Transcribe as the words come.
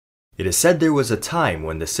It is said there was a time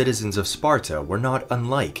when the citizens of Sparta were not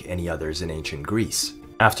unlike any others in ancient Greece.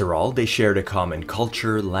 After all, they shared a common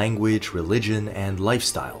culture, language, religion, and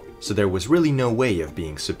lifestyle, so there was really no way of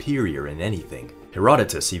being superior in anything.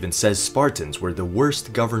 Herodotus even says Spartans were the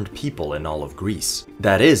worst governed people in all of Greece.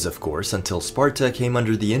 That is, of course, until Sparta came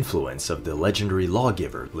under the influence of the legendary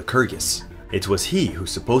lawgiver Lycurgus. It was he who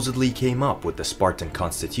supposedly came up with the Spartan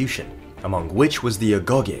constitution, among which was the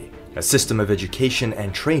agoge, a system of education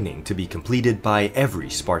and training to be completed by every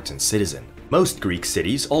Spartan citizen. Most Greek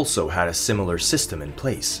cities also had a similar system in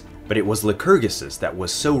place, but it was Lycurgus's that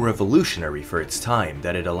was so revolutionary for its time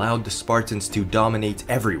that it allowed the Spartans to dominate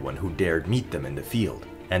everyone who dared meet them in the field,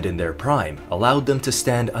 and in their prime allowed them to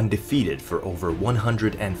stand undefeated for over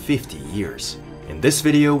 150 years. In this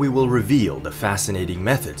video, we will reveal the fascinating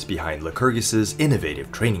methods behind Lycurgus's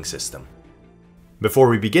innovative training system. Before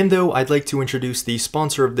we begin though, I'd like to introduce the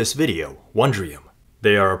sponsor of this video, Wondrium.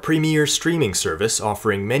 They are a premier streaming service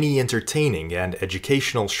offering many entertaining and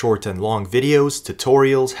educational short and long videos,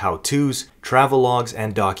 tutorials, how-tos, travelogues,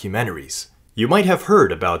 and documentaries. You might have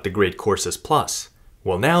heard about the Great Courses Plus.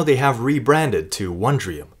 Well, now they have rebranded to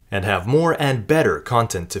Wondrium and have more and better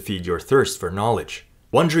content to feed your thirst for knowledge.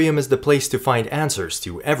 Wondrium is the place to find answers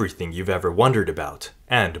to everything you've ever wondered about,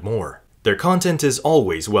 and more. Their content is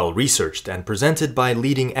always well researched and presented by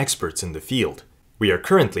leading experts in the field. We are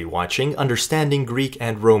currently watching Understanding Greek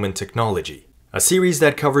and Roman Technology, a series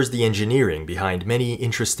that covers the engineering behind many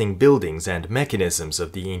interesting buildings and mechanisms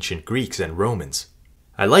of the ancient Greeks and Romans.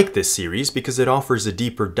 I like this series because it offers a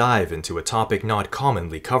deeper dive into a topic not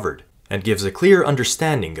commonly covered, and gives a clear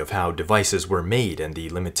understanding of how devices were made and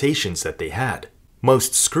the limitations that they had.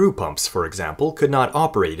 Most screw pumps, for example, could not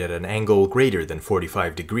operate at an angle greater than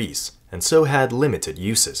 45 degrees, and so had limited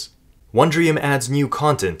uses. Wondrium adds new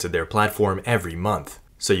content to their platform every month,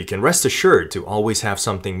 so you can rest assured to always have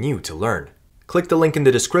something new to learn. Click the link in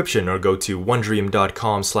the description or go to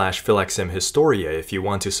wondrium.com/philexmhistoria if you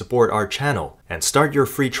want to support our channel and start your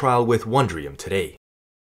free trial with Wondrium today.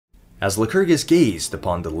 As Lycurgus gazed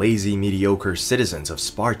upon the lazy, mediocre citizens of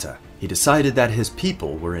Sparta, he decided that his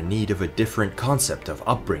people were in need of a different concept of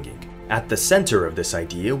upbringing. At the center of this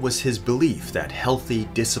idea was his belief that healthy,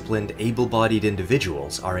 disciplined, able-bodied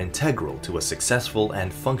individuals are integral to a successful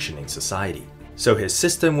and functioning society. So his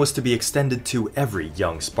system was to be extended to every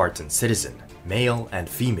young Spartan citizen, male and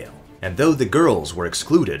female. And though the girls were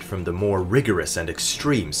excluded from the more rigorous and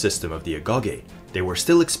extreme system of the agoge, they were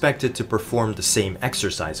still expected to perform the same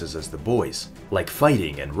exercises as the boys, like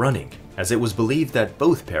fighting and running, as it was believed that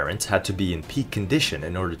both parents had to be in peak condition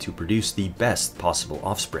in order to produce the best possible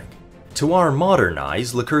offspring. To our modern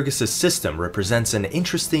eyes, Lycurgus's system represents an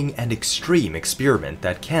interesting and extreme experiment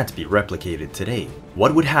that can't be replicated today.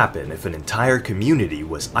 What would happen if an entire community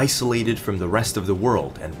was isolated from the rest of the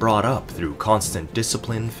world and brought up through constant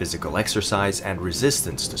discipline, physical exercise, and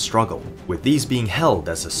resistance to struggle, with these being held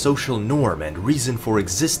as a social norm and reason for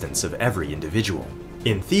existence of every individual?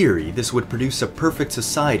 In theory, this would produce a perfect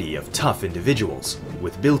society of tough individuals,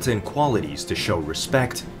 with built-in qualities to show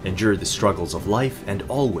respect, endure the struggles of life, and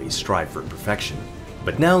always strive for perfection.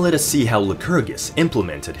 But now let us see how Lycurgus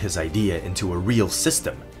implemented his idea into a real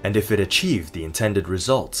system, and if it achieved the intended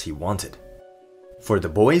results he wanted. For the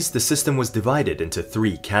boys, the system was divided into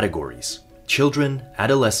three categories: children,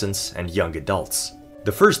 adolescents, and young adults.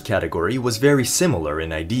 The first category was very similar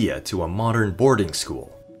in idea to a modern boarding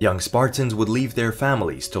school. Young Spartans would leave their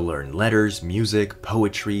families to learn letters, music,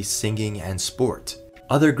 poetry, singing, and sport.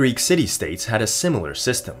 Other Greek city-states had a similar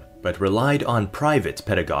system, but relied on private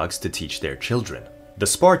pedagogues to teach their children. The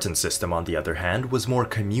Spartan system, on the other hand, was more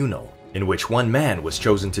communal, in which one man was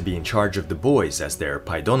chosen to be in charge of the boys as their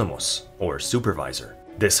paidonomos, or supervisor.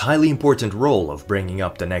 This highly important role of bringing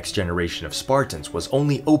up the next generation of Spartans was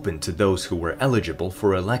only open to those who were eligible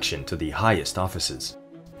for election to the highest offices.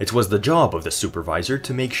 It was the job of the supervisor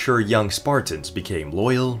to make sure young Spartans became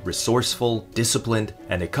loyal, resourceful, disciplined,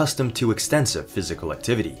 and accustomed to extensive physical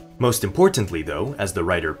activity. Most importantly though, as the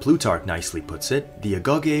writer Plutarch nicely puts it, the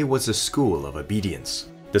agoge was a school of obedience.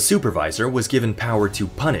 The supervisor was given power to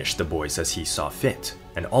punish the boys as he saw fit,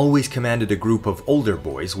 and always commanded a group of older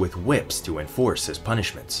boys with whips to enforce his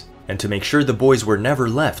punishments. And to make sure the boys were never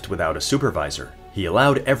left without a supervisor, he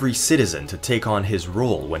allowed every citizen to take on his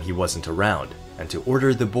role when he wasn't around, and to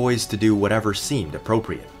order the boys to do whatever seemed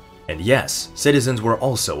appropriate. And yes, citizens were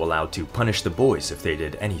also allowed to punish the boys if they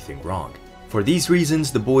did anything wrong. For these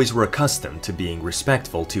reasons, the boys were accustomed to being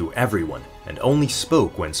respectful to everyone, and only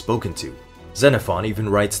spoke when spoken to. Xenophon even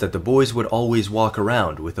writes that the boys would always walk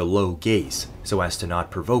around with a low gaze, so as to not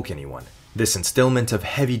provoke anyone. This instillment of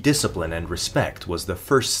heavy discipline and respect was the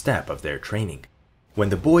first step of their training. When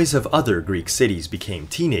the boys of other Greek cities became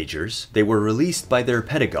teenagers, they were released by their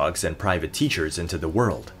pedagogues and private teachers into the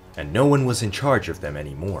world, and no one was in charge of them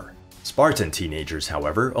anymore. Spartan teenagers,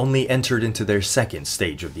 however, only entered into their second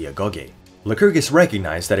stage of the agoge. Lycurgus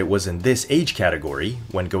recognized that it was in this age category,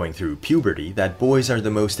 when going through puberty, that boys are the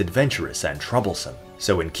most adventurous and troublesome.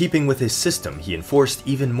 So in keeping with his system, he enforced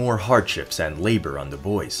even more hardships and labor on the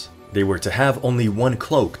boys. They were to have only one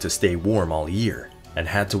cloak to stay warm all year, and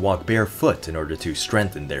had to walk barefoot in order to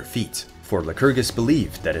strengthen their feet. For Lycurgus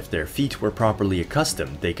believed that if their feet were properly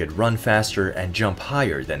accustomed, they could run faster and jump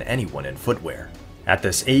higher than anyone in footwear. At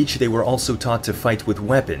this age, they were also taught to fight with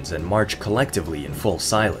weapons and march collectively in full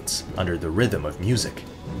silence, under the rhythm of music.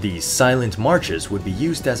 These silent marches would be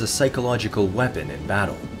used as a psychological weapon in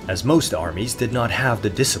battle, as most armies did not have the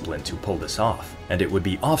discipline to pull this off, and it would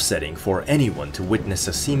be offsetting for anyone to witness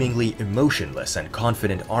a seemingly emotionless and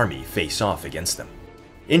confident army face off against them.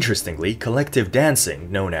 Interestingly, collective dancing,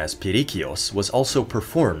 known as pyrrhikios, was also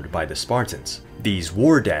performed by the Spartans. These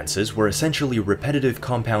war dances were essentially repetitive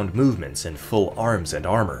compound movements in full arms and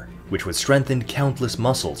armor, which would strengthen countless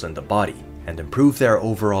muscles in the body and improve their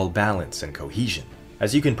overall balance and cohesion.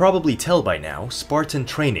 As you can probably tell by now, Spartan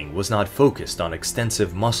training was not focused on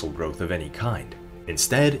extensive muscle growth of any kind.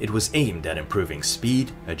 Instead, it was aimed at improving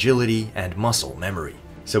speed, agility, and muscle memory.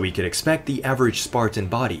 So we could expect the average Spartan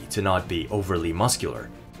body to not be overly muscular,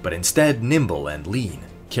 but instead nimble and lean,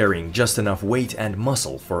 carrying just enough weight and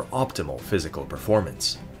muscle for optimal physical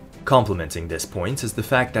performance. Complementing this point is the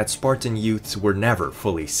fact that Spartan youths were never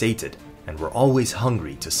fully sated, and were always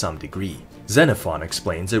hungry to some degree. Xenophon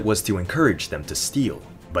explains it was to encourage them to steal,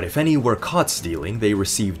 but if any were caught stealing, they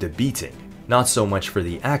received a beating, not so much for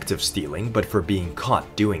the act of stealing, but for being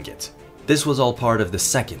caught doing it. This was all part of the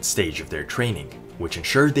second stage of their training, which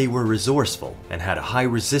ensured they were resourceful and had a high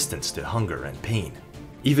resistance to hunger and pain.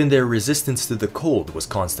 Even their resistance to the cold was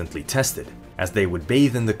constantly tested, as they would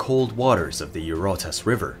bathe in the cold waters of the Eurotas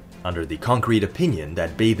River, under the concrete opinion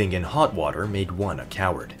that bathing in hot water made one a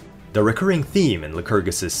coward. The recurring theme in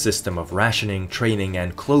Lycurgus's system of rationing, training,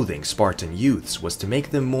 and clothing Spartan youths was to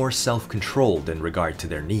make them more self-controlled in regard to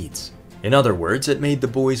their needs. In other words, it made the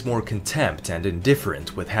boys more content and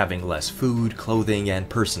indifferent with having less food, clothing, and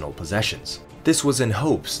personal possessions. This was in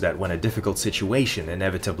hopes that when a difficult situation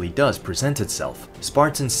inevitably does present itself,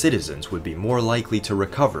 Spartan citizens would be more likely to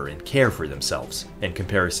recover and care for themselves, in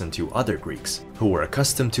comparison to other Greeks, who were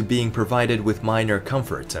accustomed to being provided with minor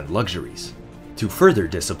comforts and luxuries. To further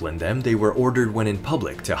discipline them, they were ordered when in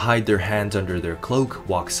public to hide their hands under their cloak,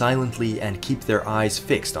 walk silently, and keep their eyes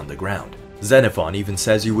fixed on the ground. Xenophon even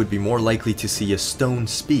says you would be more likely to see a stone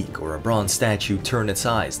speak or a bronze statue turn its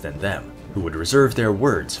eyes than them, who would reserve their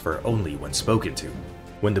words for only when spoken to.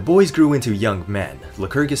 When the boys grew into young men,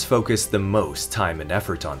 Lycurgus focused the most time and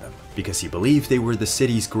effort on them, because he believed they were the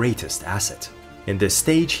city's greatest asset. In this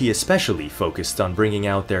stage, he especially focused on bringing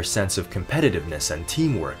out their sense of competitiveness and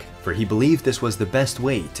teamwork, for he believed this was the best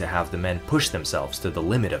way to have the men push themselves to the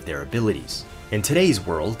limit of their abilities. In today's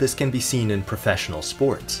world, this can be seen in professional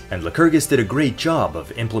sports, and Lycurgus did a great job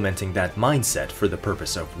of implementing that mindset for the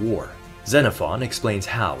purpose of war. Xenophon explains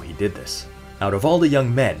how he did this. Out of all the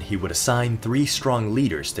young men, he would assign 3 strong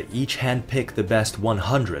leaders to each handpick the best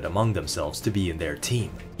 100 among themselves to be in their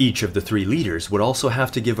team. Each of the 3 leaders would also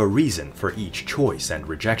have to give a reason for each choice and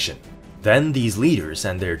rejection. Then these leaders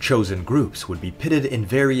and their chosen groups would be pitted in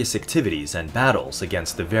various activities and battles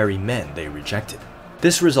against the very men they rejected.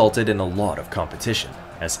 This resulted in a lot of competition,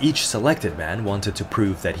 as each selected man wanted to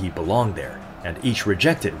prove that he belonged there, and each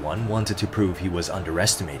rejected one wanted to prove he was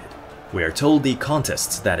underestimated. We are told the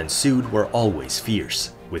contests that ensued were always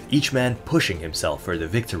fierce, with each man pushing himself for the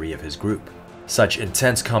victory of his group. Such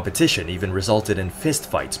intense competition even resulted in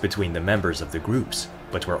fistfights between the members of the groups,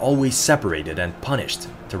 but were always separated and punished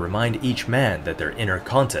to remind each man that their inner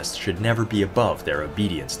contests should never be above their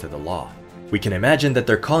obedience to the law. We can imagine that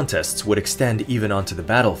their contests would extend even onto the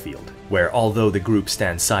battlefield, where although the groups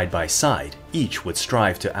stand side by side, each would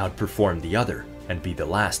strive to outperform the other and be the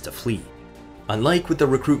last to flee. Unlike with the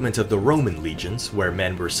recruitment of the Roman legions, where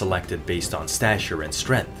men were selected based on stature and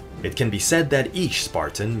strength, it can be said that each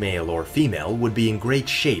Spartan, male or female, would be in great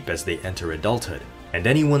shape as they enter adulthood, and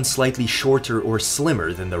anyone slightly shorter or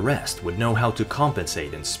slimmer than the rest would know how to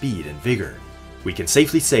compensate in speed and vigor. We can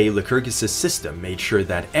safely say Lycurgus's system made sure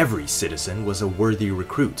that every citizen was a worthy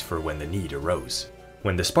recruit for when the need arose.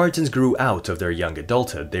 When the Spartans grew out of their young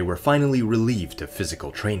adulthood, they were finally relieved of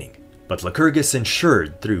physical training. But Lycurgus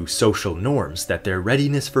ensured through social norms that their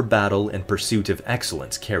readiness for battle and pursuit of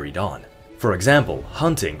excellence carried on. For example,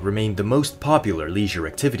 hunting remained the most popular leisure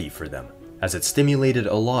activity for them, as it stimulated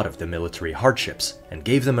a lot of the military hardships and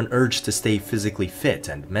gave them an urge to stay physically fit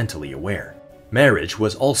and mentally aware. Marriage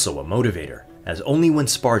was also a motivator, as only when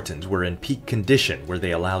Spartans were in peak condition were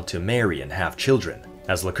they allowed to marry and have children,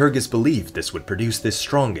 as Lycurgus believed this would produce the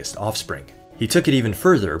strongest offspring. He took it even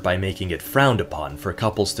further by making it frowned upon for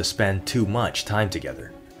couples to spend too much time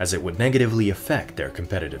together, as it would negatively affect their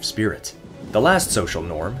competitive spirit. The last social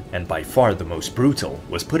norm, and by far the most brutal,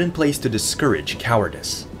 was put in place to discourage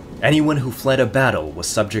cowardice. Anyone who fled a battle was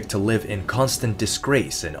subject to live in constant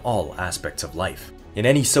disgrace in all aspects of life. In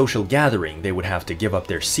any social gathering, they would have to give up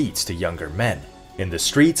their seats to younger men. In the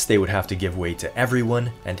streets, they would have to give way to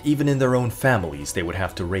everyone, and even in their own families, they would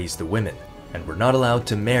have to raise the women, and were not allowed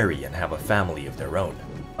to marry and have a family of their own.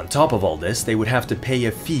 On top of all this, they would have to pay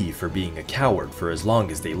a fee for being a coward for as long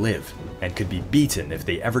as they live, and could be beaten if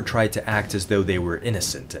they ever tried to act as though they were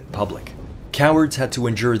innocent in public. Cowards had to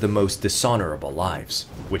endure the most dishonorable lives,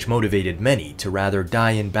 which motivated many to rather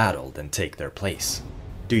die in battle than take their place.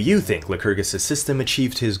 Do you think Lycurgus' system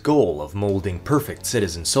achieved his goal of molding perfect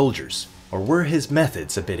citizen soldiers, or were his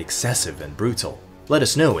methods a bit excessive and brutal? Let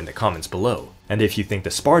us know in the comments below. And if you think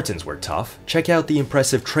the Spartans were tough, check out the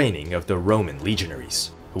impressive training of the Roman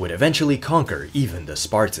legionaries, who would eventually conquer even the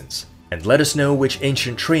Spartans. And let us know which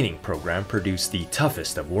ancient training program produced the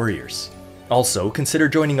toughest of warriors. Also, consider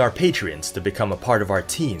joining our Patreons to become a part of our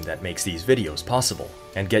team that makes these videos possible,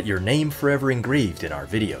 and get your name forever engraved in our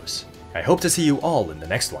videos. I hope to see you all in the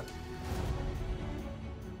next one.